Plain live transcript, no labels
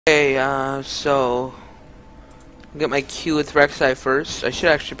Okay, so get my Q with Rek'Sai first. I should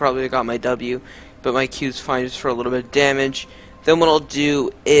actually probably have got my W, but my Q's fine just for a little bit of damage. Then what I'll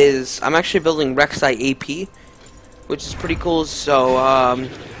do is I'm actually building Rek'Sai AP, which is pretty cool. So I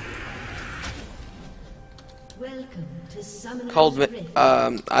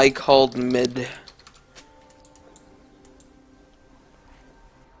called mid.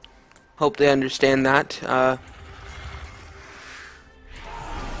 Hope they understand that.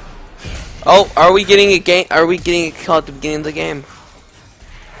 Oh, are we getting a game? Are we getting a kill at the beginning of the game?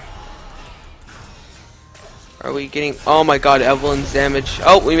 Are we getting? Oh my God, Evelyn's damage.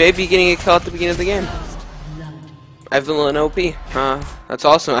 Oh, we may be getting a kill at the beginning of the game. Evelyn OP. That's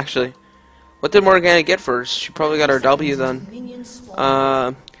awesome, actually. What did Morgana get first? She probably got her W then.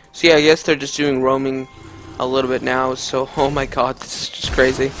 So yeah, I guess they're just doing roaming a little bit now. So, oh my God, this is just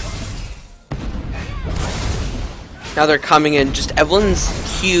crazy. Now they're coming in. Just Evelyn's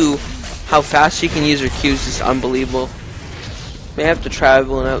Q. How fast she can use her Qs is unbelievable. May have to try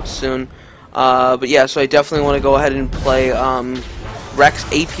Evelyn out soon. But yeah, so I definitely want to go ahead and play AP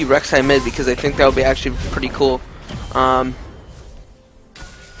Rek'Sai mid because I think that would be actually pretty cool.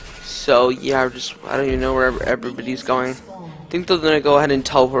 So yeah, I don't even know where everybody's going. I think they're gonna go ahead and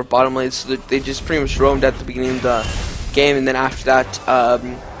teleport bottom lane, so they just pretty much roamed at the beginning of the game, and then after that,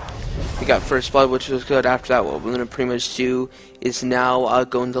 we got first blood, which was good. After that, what we're gonna pretty much do is now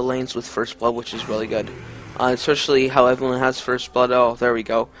go into lanes with first blood, which is really good. Especially how everyone has first blood. Oh, there we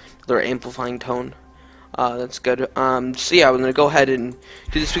go. They're amplifying tone. That's good. So yeah, we're gonna go ahead and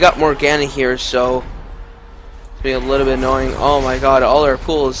do this. We got Morgana here, so it's being a little bit annoying. Oh my God, all our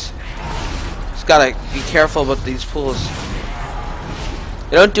pools. Just gotta be careful about these pools.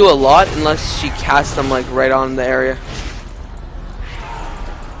 They don't do a lot unless she casts them like right on the area.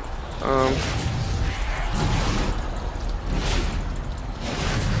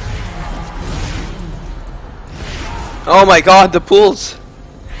 Oh my God, the pools.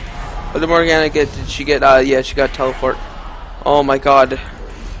 What did Morgana get? Did she get? Yeah, she got teleport. Oh my God.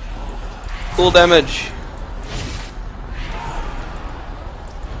 Pool damage.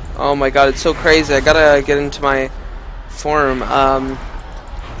 Oh my God, it's so crazy. I gotta get into my form,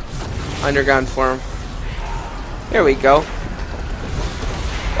 underground form. There we go.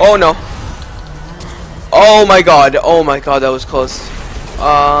 Oh no. Oh my God. Oh my God, that was close.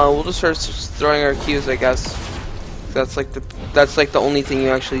 We'll just start throwing our Qs, I guess. That's like the only thing you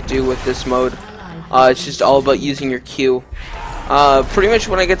actually do with this mode. It's just all about using your Q. Pretty much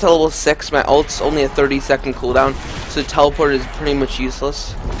when I get to level 6, my ult's only a 30-second cooldown, so teleport is pretty much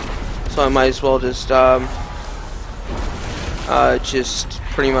useless. So I might as well just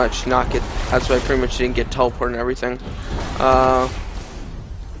pretty much not get. That's why I pretty much didn't get teleport and everything. So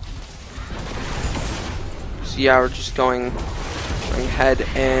yeah, we're just going ahead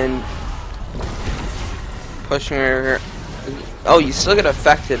and pushing her. Oh, you still get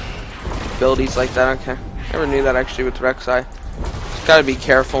affected abilities like that. Okay, never knew that actually with Rek'Sai. Just gotta be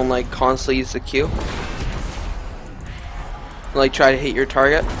careful and like constantly use the Q. Like try to hit your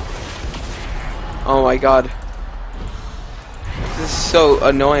target. Oh my God, this is so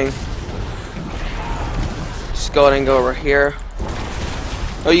annoying. Just go ahead and go over here.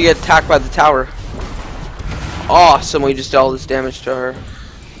 Oh, you get attacked by the tower. Awesome, we just did all this damage to her.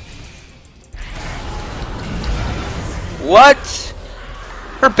 What?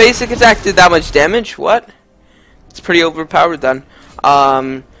 Her basic attack did that much damage? What? It's pretty overpowered then.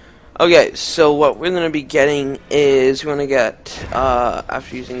 Okay, so what we're gonna be getting is we're gonna get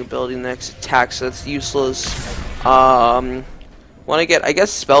after using ability next attack, so that's useless. Wanna get, I guess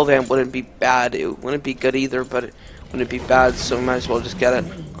spell vamp wouldn't be bad. It wouldn't be good either, but it wouldn't be bad, so we might as well just get it.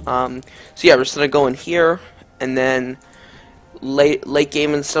 So yeah, we're just gonna go in here, and then late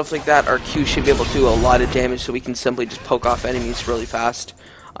game and stuff like that, our Q should be able to do a lot of damage, so we can simply just poke off enemies really fast,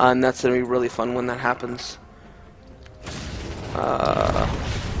 and that's gonna be really fun when that happens.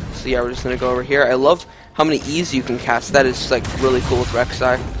 So yeah, we're just gonna go over here. I love how many E's you can cast. That is like really cool with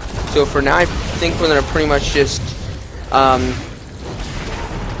Rek'Sai. So for now, I think we're gonna pretty much just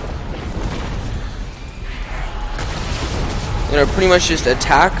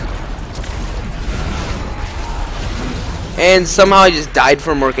attack. And somehow I just died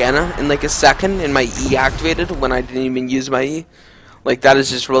from Morgana in like a second, and my E activated when I didn't even use my E. Like that is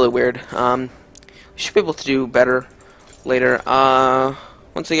just really weird. We should be able to do better later.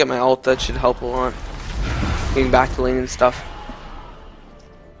 Once I get my ult, that should help a lot. Getting back to lane and stuff.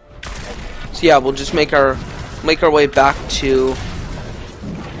 So yeah, we'll just make our way back to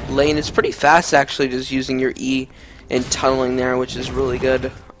lane. It's pretty fast actually, just using your E and tunneling there, which is really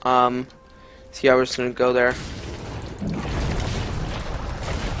good. So yeah, we're just gonna go there.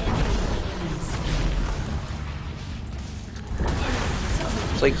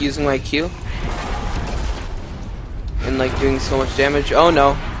 It's like using my Q and like doing so much damage. Oh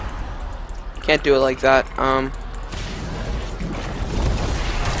no, can't do it like that.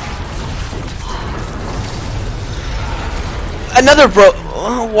 Another bro.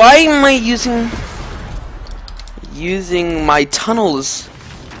 Why am I using my tunnels?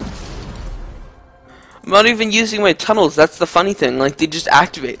 I'm not even using my tunnels. That's the funny thing. Like, they just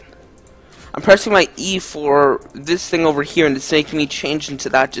activate. I'm pressing my E for this thing over here, and it's making me change into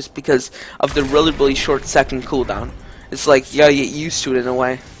that just because of the really, really short second cooldown. It's like, you gotta get used to it in a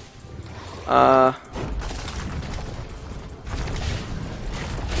way.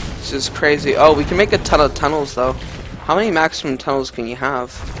 This is crazy. Oh, we can make a ton of tunnels, though. How many maximum tunnels can you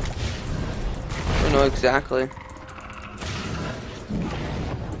have? I don't know exactly.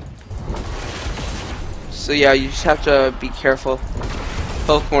 So yeah, you just have to be careful.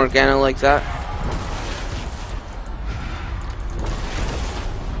 Poke Morgana like that.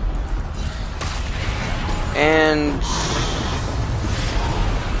 And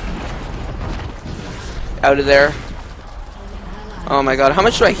out of there. Oh my god, how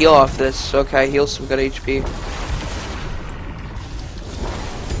much do I heal off this? Okay, I heal some good HP.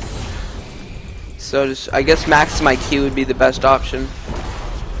 So just, I guess max my Q would be the best option.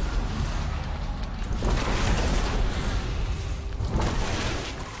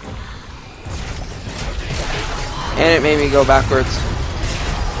 And it made me go backwards.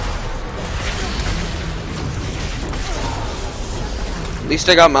 At least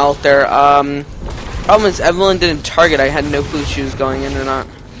I got my ult there. Problem is Evelyn didn't target. I had no clue she was going in or not.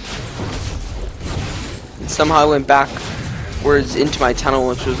 And somehow I went backwards into my tunnel,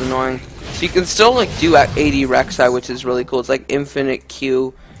 which was annoying. So you can still like do at 80 Rek'Sai, which is really cool. It's like infinite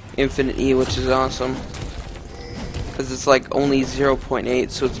Q, infinite E, which is awesome. Because it's like only 0.8,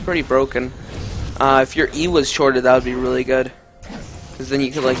 so it's pretty broken. If your E was shorter, that would be really good. Because then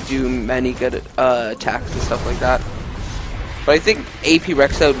you could like do many good attacks and stuff like that. But I think AP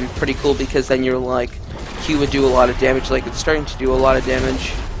Rek'Sai would be pretty cool because then you're like, Q would do a lot of damage. Like it's starting to do a lot of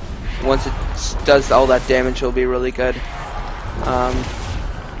damage. Once it does all that damage, it'll be really good.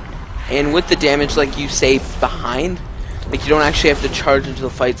 And with the damage, like you stay behind. Like you don't actually have to charge into the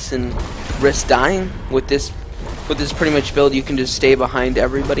fights and risk dying. With this pretty much build, you can just stay behind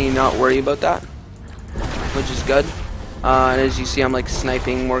everybody and not worry about that, which is good. And as you see, I'm like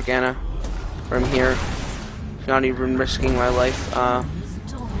sniping Morgana from here, not even risking my life. So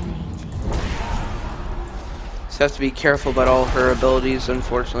I have to be careful about all her abilities.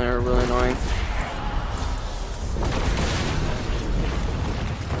 Unfortunately, are really annoying.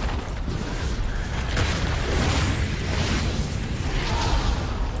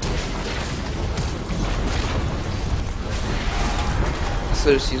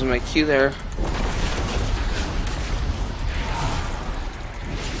 So just using my Q there.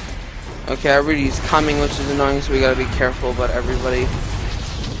 Okay, everybody's coming, which is annoying, so we gotta be careful about everybody.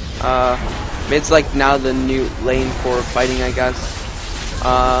 Mid's like now the new lane for fighting, I guess.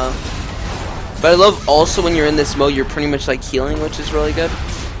 But I love also when you're in this mode, you're pretty much like healing, which is really good.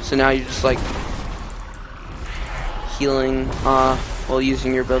 So now you're just like healing while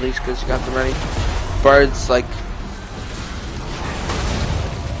using your abilities because you got them ready. Bard's like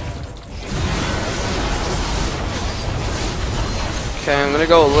okay, I'm gonna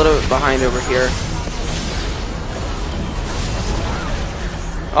go a little bit behind over here.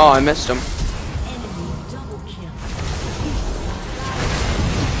 Oh, I missed him.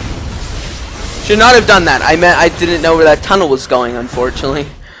 Should not have done that. I didn't know where that tunnel was going, unfortunately.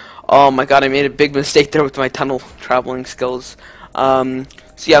 Oh my god, I made a big mistake there with my tunnel traveling skills. So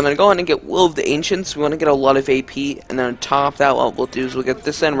yeah, I'm gonna go ahead and get Will of the Ancients. We want to get a lot of AP, and then on top of that, what we'll do is we'll get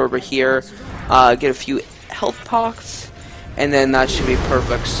this end over here, get a few health pots. And then that should be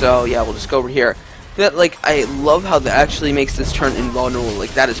perfect. So yeah, we'll just go over here. That like I love how that actually makes this turn invulnerable.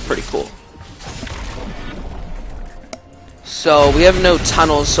 Like that is pretty cool. So we have no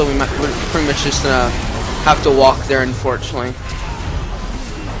tunnels, so we're pretty much just gonna have to walk there, unfortunately.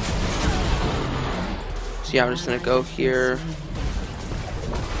 So yeah, I'm just gonna go here.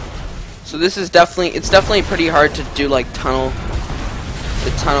 So this is definitely pretty hard to do like the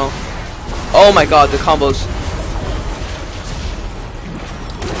tunnel. Oh my god, the combos.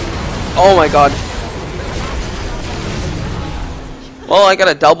 Oh my god. Well, I got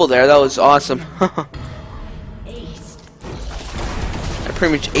a double there. That was awesome. I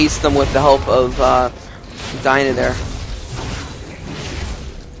pretty much aced them with the help of Dinah there.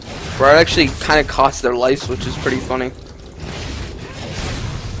 Where it actually kind of cost their lives, which is pretty funny.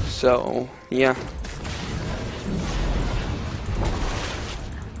 So, yeah.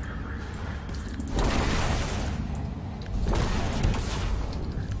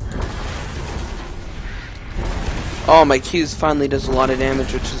 Oh, my Q's finally does a lot of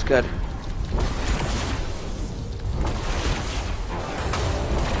damage, which is good.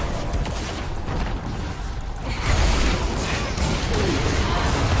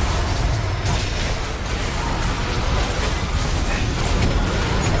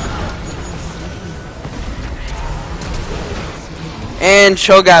 And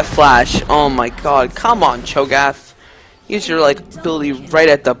Cho'Gath Flash. Oh my god. Come on, Cho'Gath. Use your like ability right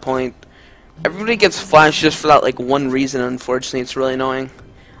at that point. Everybody gets Flash just for that like one reason, unfortunately. It's really annoying.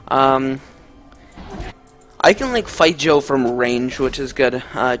 I can like fight Joe from range, which is good.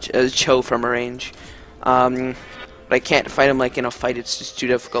 Cho from a range. But I can't fight him like in a fight, it's just too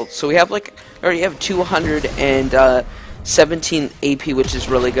difficult. So we have like already have 217 AP, which is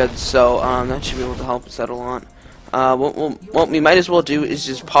really good. So that should be able to help us out a lot. What we might as well do is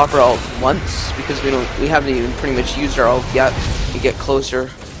just pop our ult once, because we haven't even pretty much used our ult yet. We get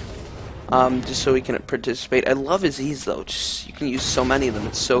closer, just so we can participate. I love his E's though. Just, you can use so many of them.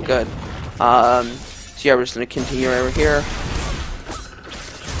 It's so good. So yeah, we're just gonna continue right over here.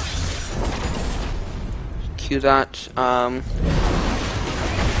 Cue that.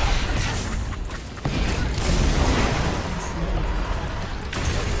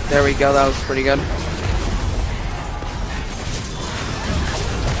 There we go. That was pretty good.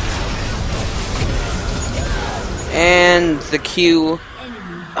 And the Q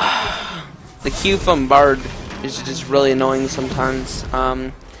from Bard is just really annoying sometimes.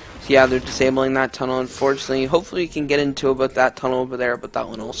 So yeah, they're disabling that tunnel, unfortunately. Hopefully you can get into about that tunnel over there, but that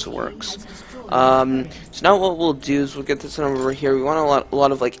one also works. So now what we'll do is we'll get this one over here. We want a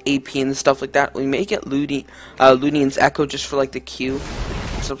lot of like AP and stuff like that. We may get Ludian's Echo just for like the Q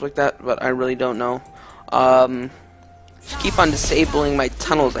and stuff like that, but I really don't know. Just keep on disabling my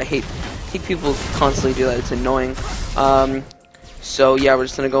tunnels. I hate people constantly do that. It's annoying. So yeah, we're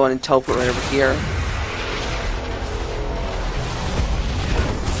just gonna go in and teleport right over here,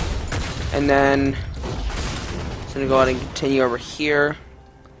 and then just gonna go ahead and continue over here.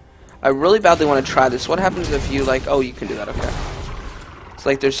 I really badly want to try this. What happens if you like? Oh, you can do that. Okay. It's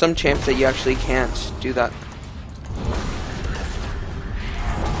like there's some champs that you actually can't do that.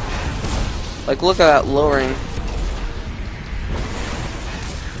 Like look at that lowering.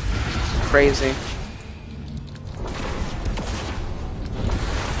 Crazy.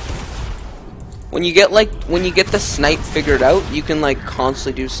 When you get the snipe figured out, you can like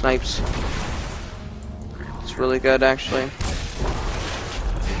constantly do snipes. It's really good actually.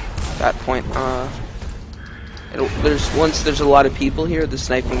 At that point, once there's a lot of people here, the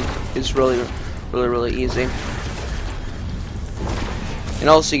sniping is really easy. And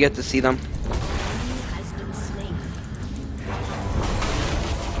also you get to see them.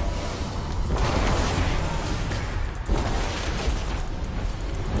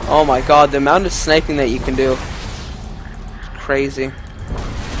 Oh my god, the amount of sniping that you can do. It's crazy.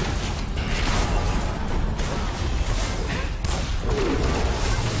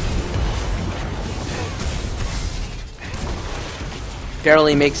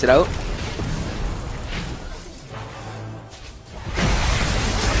 Barely makes it out.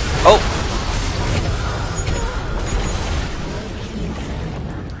 Oh!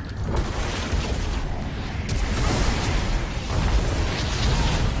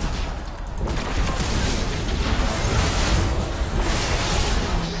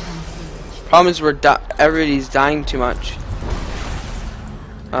 Problem is everybody's dying too much.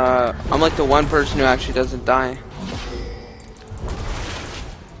 I'm like the one person who actually doesn't die.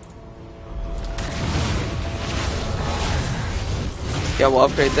 Yeah, we'll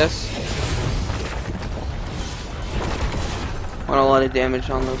upgrade this. Want a lot of damage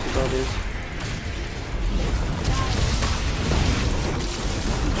on those abilities.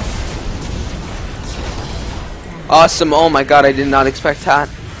 Awesome! Oh my god, I did not expect that.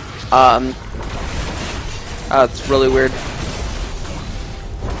 It's really weird.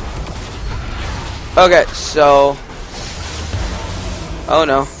 Okay, so... Oh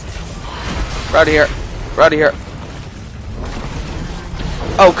no. We're out of here. We're out of here.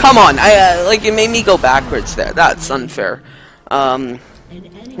 Oh, come on! Like, it made me go backwards there. That's unfair. Well,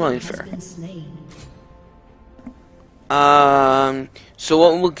 unfair. So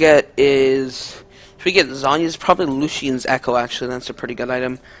what we'll get is... If we get Zhonya's, probably Lucian's Echo, actually. That's a pretty good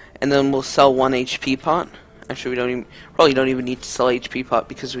item. And then we'll sell 1 HP pot. Actually, we probably don't even need to sell HP pot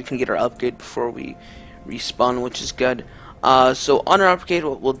because we can get our upgrade before we respawn, which is good. So on our upgrade,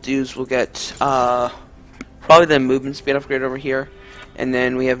 what we'll do is we'll get probably the movement speed upgrade over here, and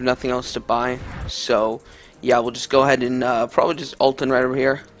then we have nothing else to buy. So yeah, we'll just go ahead and probably just ult in right over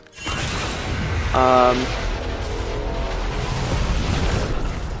here.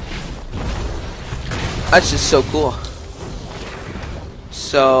 That's just so cool.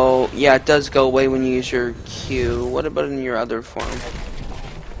 So, yeah, it does go away when you use your Q. What about in your other form?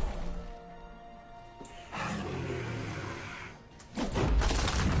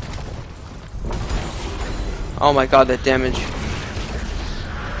 Oh my god, that damage.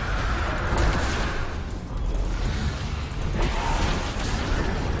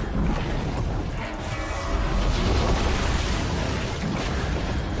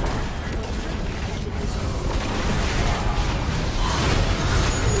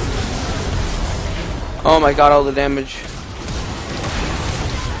 Oh my god, all the damage.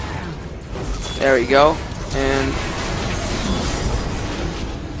 There we go. And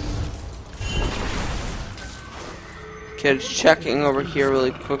okay, just checking over here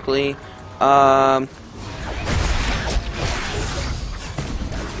really quickly. We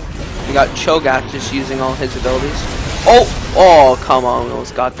got Cho'Gath just using all his abilities. Oh, come on, we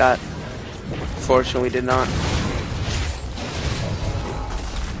almost got that. Fortunately, we did not.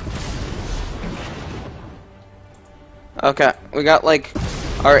 Okay, we got like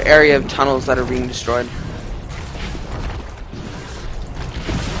our area of tunnels that are being destroyed.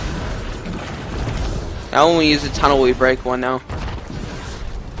 Now when we use a tunnel, we break one now.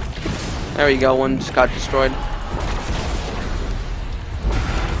 There we go, one just got destroyed.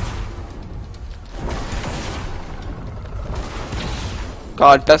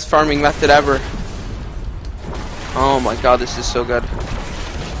 God, best farming method ever. Oh my god, this is so good.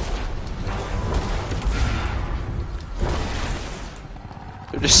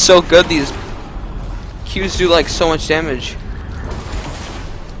 They're just so good, these Qs do like so much damage.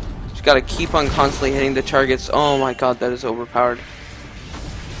 Just gotta keep on constantly hitting the targets. Oh my god, that is overpowered.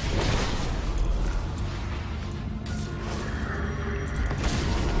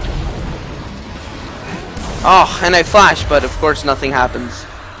 Oh, and I flash, but of course nothing happens.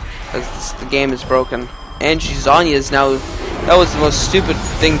 Because the game is broken. And she's Zonya's now. That was the most stupid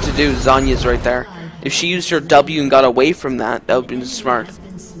thing to do. Zonya's right there. If she used her W and got away from that, that would have been smart.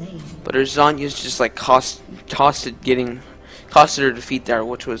 But her Zonya's just like costed her defeat there,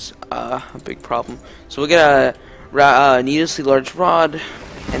 which was a big problem. So we'll get a needlessly large rod,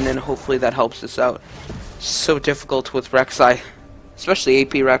 and then hopefully that helps us out. So difficult with Rek'Sai, especially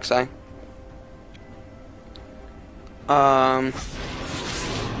AP Rek'Sai. I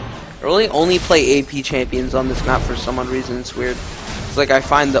really only play AP champions on this map for some odd reason. It's weird. It's like I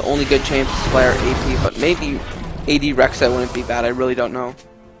find the only good champions to play are AP, but maybe AD Rek'Sai wouldn't be bad. I really don't know.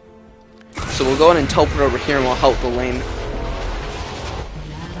 So we'll go ahead and teleport over here and we'll help the lane.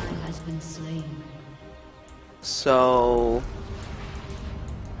 So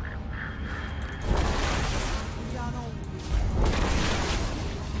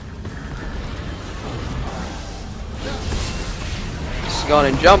just go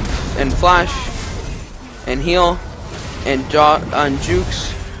ahead and jump and flash and heal and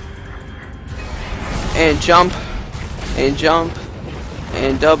jukes and jump and jump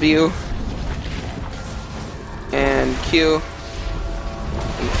and W and Q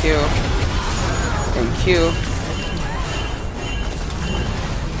and Q and Q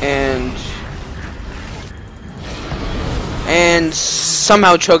and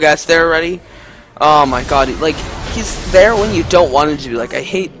somehow Cho'Gath's there already. Oh my god, like he's there when you don't want him to be. Like I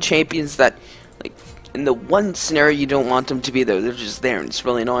hate champions that like in the one scenario you don't want them to be there, they're just there and it's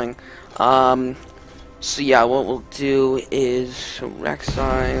really annoying. So yeah, what we'll do is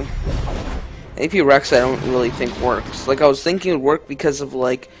Rek'Sai. AP Rek'Sai I don't really think works. Like I was thinking it would work because of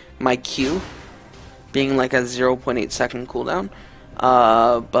like my Q being like a 0.8 second cooldown.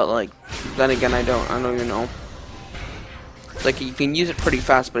 But like then again I don't even know. Like you can use it pretty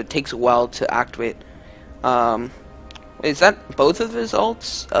fast, but it takes a while to activate. Is that both of his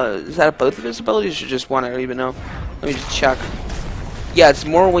ults? Is that both of his abilities or just one? I don't even know. Let me just check. Yeah, it's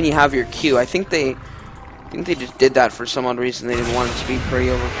more when you have your Q. I think they just did that for some odd reason. They didn't want it to be pretty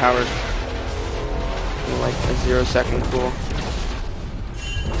overpowered. Like a 0-second cool.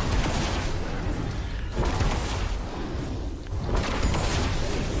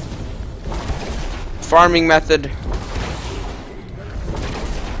 Farming method.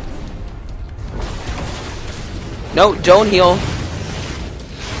 No, don't heal.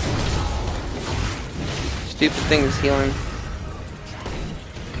 Stupid thing is healing.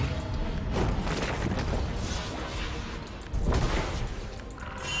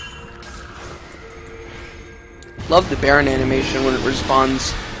 Love the Baron animation when it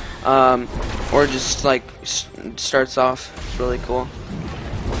respawns, or just like starts off. It's really cool.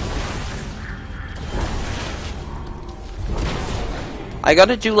 I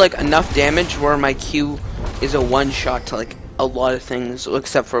gotta do like enough damage where my Q is a one-shot to like a lot of things,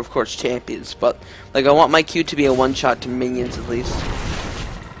 except for, of course, champions. But, like, I want my Q to be a one-shot to minions, at least.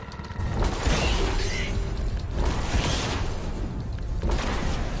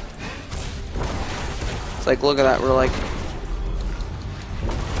 It's like, look at that, we're like...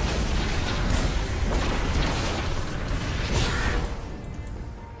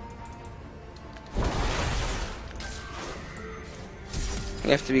 You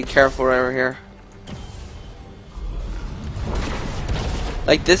have to be careful right over here.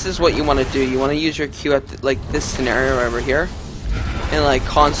 Like, this is what you want to do. You want to use your Q at like this scenario right over here, and like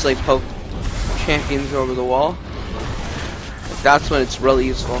constantly poke champions over the wall. Like, that's when it's really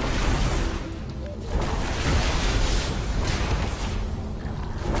useful.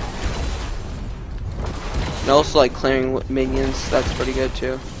 And also like clearing minions. That's pretty good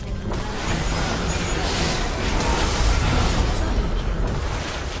too.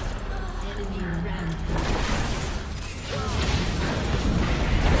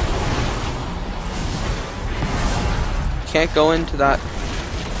 Can't go into that.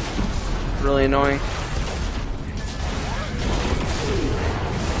 Really annoying.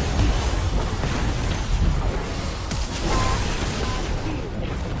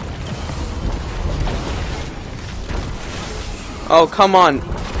 Oh, come on.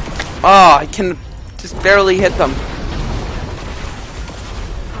 Oh, I can just barely hit them.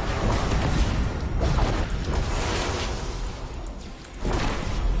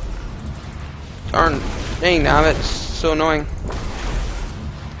 Darn. Dang, damn it. It's so annoying.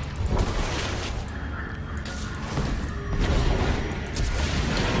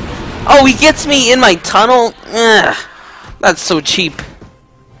 Oh, he gets me in my tunnel? Ugh. That's so cheap.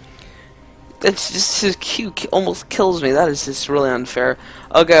 That's just, his Q almost kills me. That is just really unfair.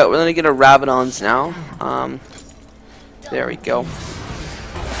 Okay, we're gonna get a Rabadons now. There we go.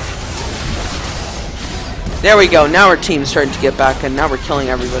 There we go. Now our team's starting to get back, and now we're killing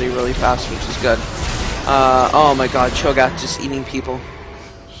everybody really fast, which is good. Oh my god, Cho'Gath just eating people.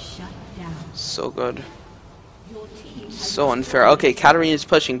 So good. So unfair. Okay, Katarina's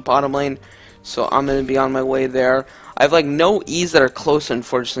pushing bottom lane, so I'm gonna be on my way there. I have like no E's that are close,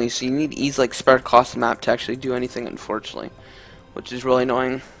 unfortunately, so you need E's like spread across the map to actually do anything, unfortunately, which is really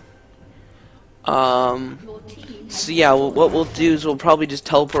annoying. So yeah, what we'll do is we'll probably just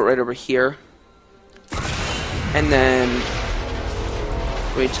teleport right over here, and then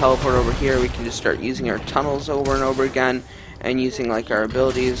when we teleport over here, we can just start using our tunnels over and over again, and using like our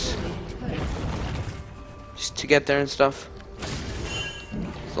abilities just to get there and stuff.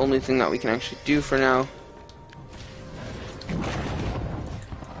 It's the only thing that we can actually do for now.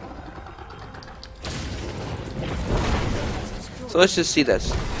 So let's just see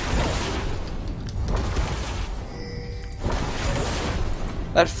this.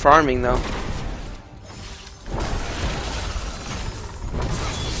 That farming though.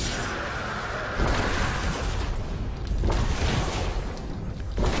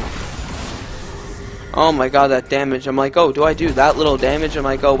 Oh my god, that damage. I'm like, oh, do I do that little damage? I'm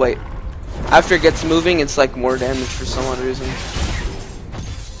like, oh wait. After it gets moving, it's like more damage for some odd reason.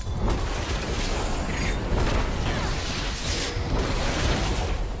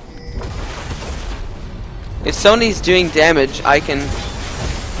 If somebody's doing damage, I can...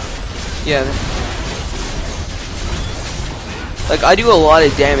 Yeah. Like, I do a lot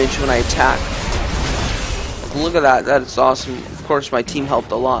of damage when I attack. Like, look at that. That is awesome. Of course, my team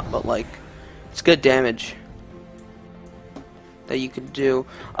helped a lot, but, like, it's good damage that you can do.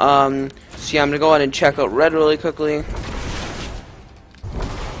 So, yeah, I'm going to go ahead and check out red really quickly.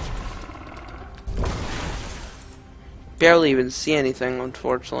 Barely even see anything,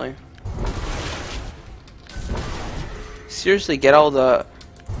 unfortunately. Seriously, get all the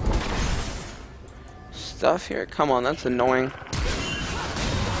stuff here. Come on, that's annoying.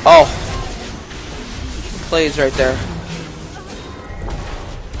 Oh, plays right there.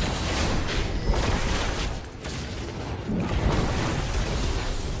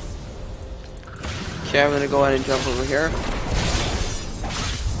 Okay, I'm gonna go ahead and jump over here.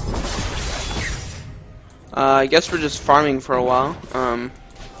 I guess we're just farming for a while.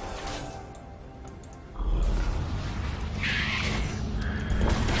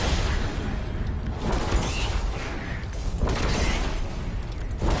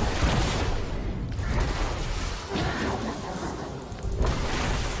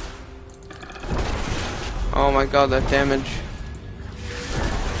 Oh my god, that damage.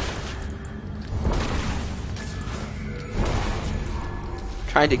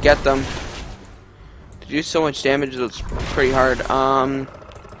 Trying to get them. To do so much damage, it's pretty hard.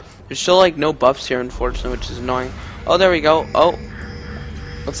 There's still like no buffs here, unfortunately, which is annoying. Oh, there we go. Oh,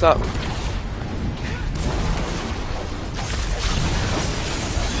 what's up?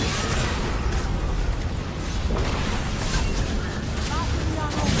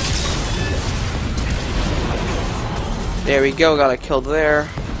 There we go, got a kill there.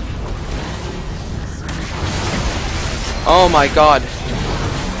 Oh my god.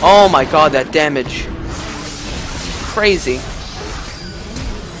 Oh my god, that damage. Crazy.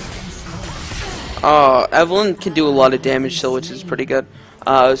 Evelyn can do a lot of damage still, which is pretty good.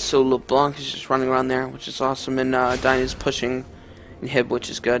 So LeBlanc is just running around there, which is awesome, and Dinah's pushing Inhib, which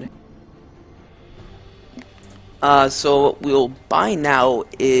is good. So what we'll buy now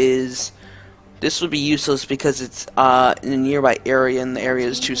is, this would be useless because it's in a nearby area, and the area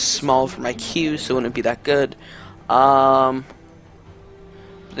is too small for my Q, so it wouldn't be that good. Then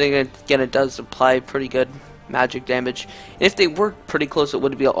again, it does apply pretty good magic damage. And if they work pretty close, it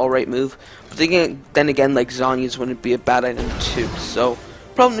would be an alright move. But then again, like Zhonya's wouldn't be a bad item too. So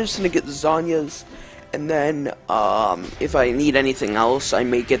probably just gonna get the Zhonya's, and then if I need anything else, I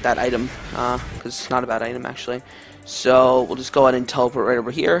may get that item because it's not a bad item actually. So we'll just go ahead and teleport right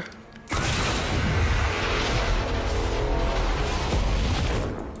over here.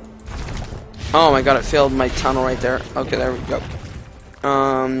 Oh my god, it failed my tunnel right there. Okay, there we go.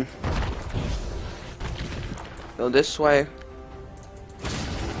 Go this way.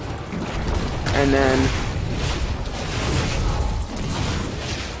 And then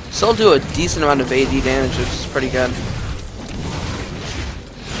still do a decent amount of AD damage, which is pretty good.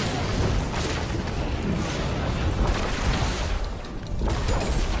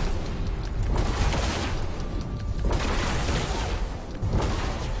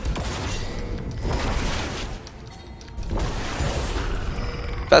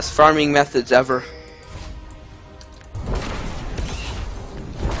 Best farming methods ever.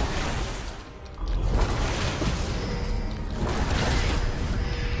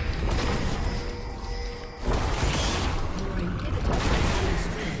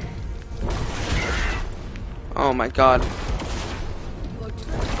 Oh my god.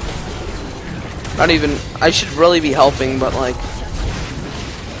 Not even, I should really be helping, but like,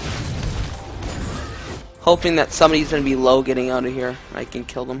 hoping that somebody's gonna be low getting out of here. I can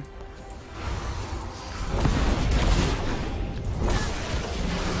kill them.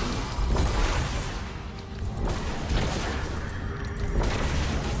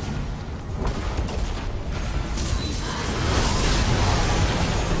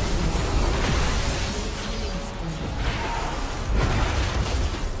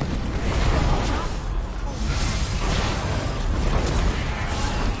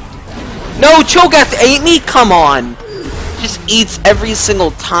 No, Cho'Gath ate me? Come on! Just eats every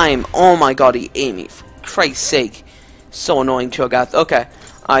single time. Oh my god, he ate me. For Christ's sake. So annoying, Cho'Gath. Okay.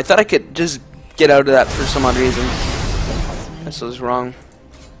 I thought I could just get out of that for some odd reason. This was wrong.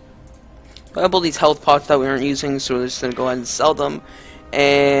 I have all these health pots that we aren't using, so we're just gonna go ahead and sell them.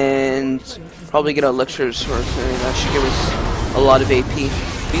 And probably get a elixir source. That should give us a lot of AP.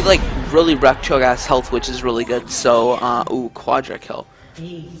 We like really wreck Cho'Gath's health, which is really good. So, ooh, quadra kill.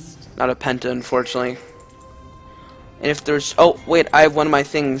 Not a penta, unfortunately. And if there's, oh wait, I have one of my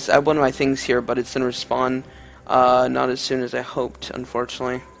things. I have one of my things here, but it's gonna respawn not as soon as I hoped,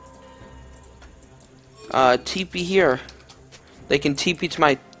 unfortunately. TP here. They can TP to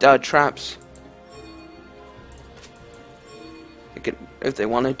my traps. They could, if they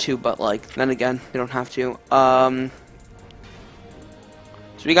wanted to, but like, then again, they don't have to. So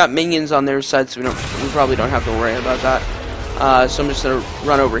we got minions on their side, so we probably don't have to worry about that. So I'm just gonna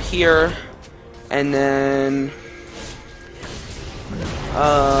run over here, and then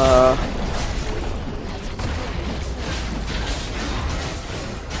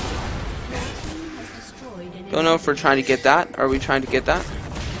don't know if we're trying to get that. Are we trying to get that?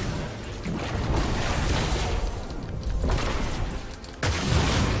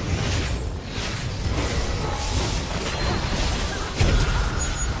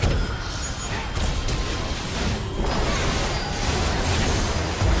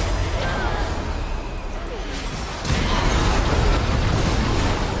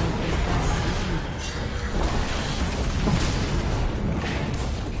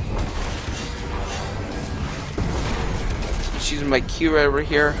 Using my Q right over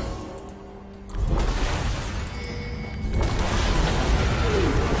here.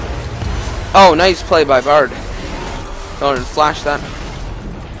 Oh, nice play by Bard. Go ahead and flash that.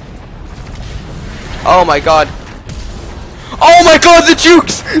 Oh my god. Oh my god, the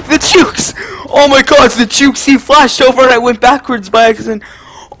jukes! The jukes! Oh my god, the jukes! He flashed over and I went backwards by accident.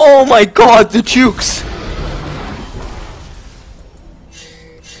 Oh my god, the jukes!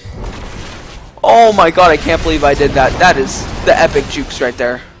 Oh my god, I can't believe I did that. That is the epic jukes right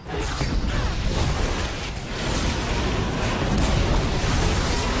there.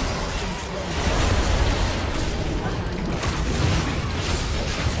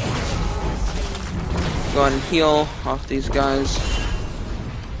 Go ahead and heal off these guys.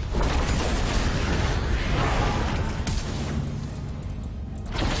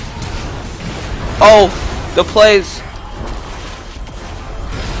 Oh, the plays.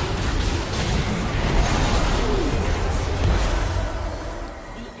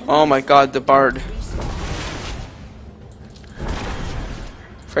 Oh my god, the bard.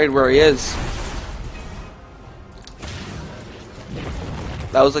 Afraid where he is.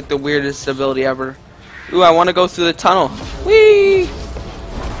 That was like the weirdest ability ever. Ooh, I want to go through the tunnel. Whee!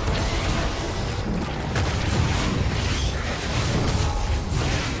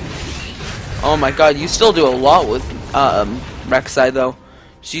 Oh my god, you still do a lot with Rek'Sai though.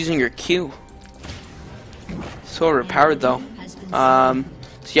 Just using your Q. So overpowered though. So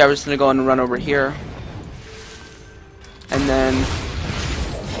yeah, we're just gonna go and run over here. And then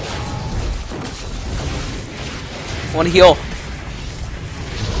want to heal.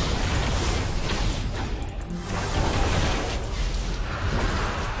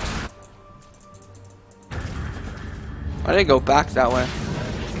 Why did I go back that way?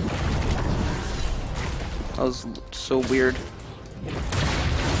 That was so weird.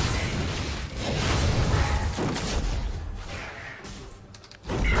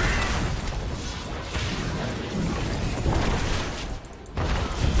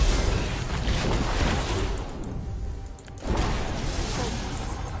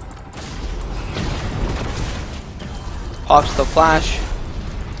 Pops the flash.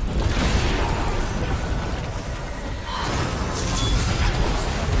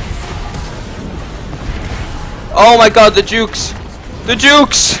 Oh my god, the jukes! The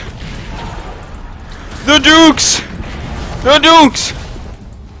jukes! The jukes! The jukes!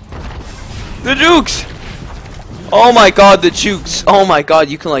 The jukes! Oh my god, the jukes! Oh my god,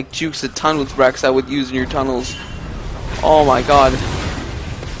 you can like jukes a ton with Rek'Sai with using your tunnels. Oh my god.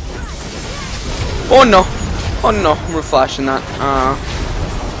 Oh no! Oh no, we're flashing that.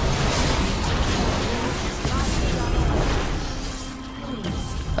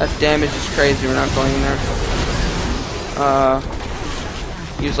 That damage is crazy, we're not going in there.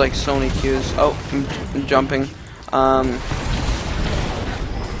 Use like so many Qs. Oh, I'm jumping.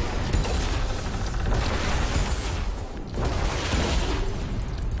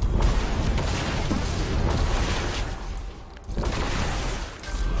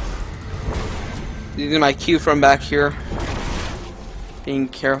 Using my Q from back here. Being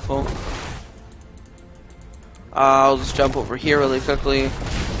careful. I'll just jump over here really quickly.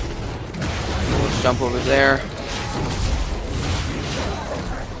 Let's jump over there.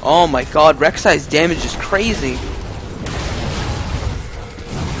 Oh my god, Rek'Sai's damage is crazy.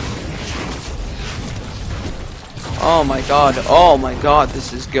 Oh my god,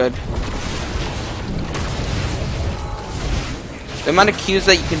 this is good. The amount of Qs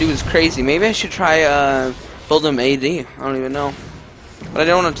that you can do is crazy. Maybe I should try build him AD. I don't even know. But I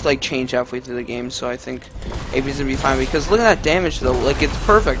don't want to like change halfway through the game, so I think AP's gonna be fine because look at that damage though. Like it's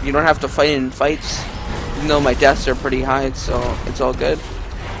perfect. You don't have to fight in fights. Even though my deaths are pretty high, so it's all good.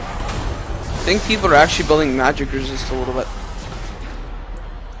 I think people are actually building magic resist a little bit.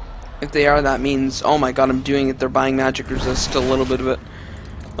 If they are, that means, oh my god, I'm doing it. They're buying magic resist a little bit of it.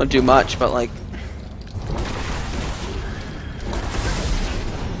 Won't do much, but like.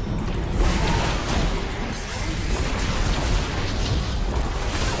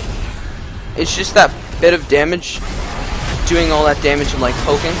 It's just that bit of damage, doing all that damage and like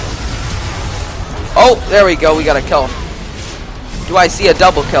poking. Oh, there we go. We got a kill. Do I see a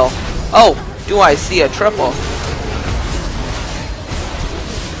double kill? Oh. Do I see a triple?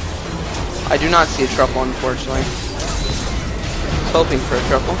 I do not see a triple, unfortunately. Hoping for a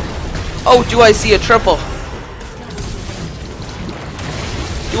triple. Oh, do I see a triple?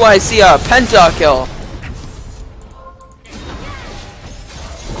 Do I see a pentakill?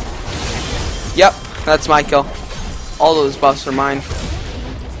 Yep, that's my kill. All those buffs are mine.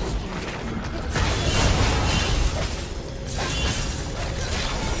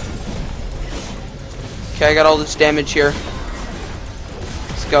 Okay, I got all this damage here.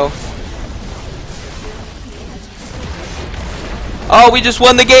 Let's go. Oh, we just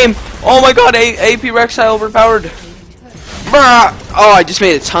won the game! Oh my god, AP Rek'Sai overpowered. Bruh! Oh, I just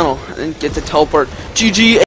made a tunnel. I didn't get to teleport. GG!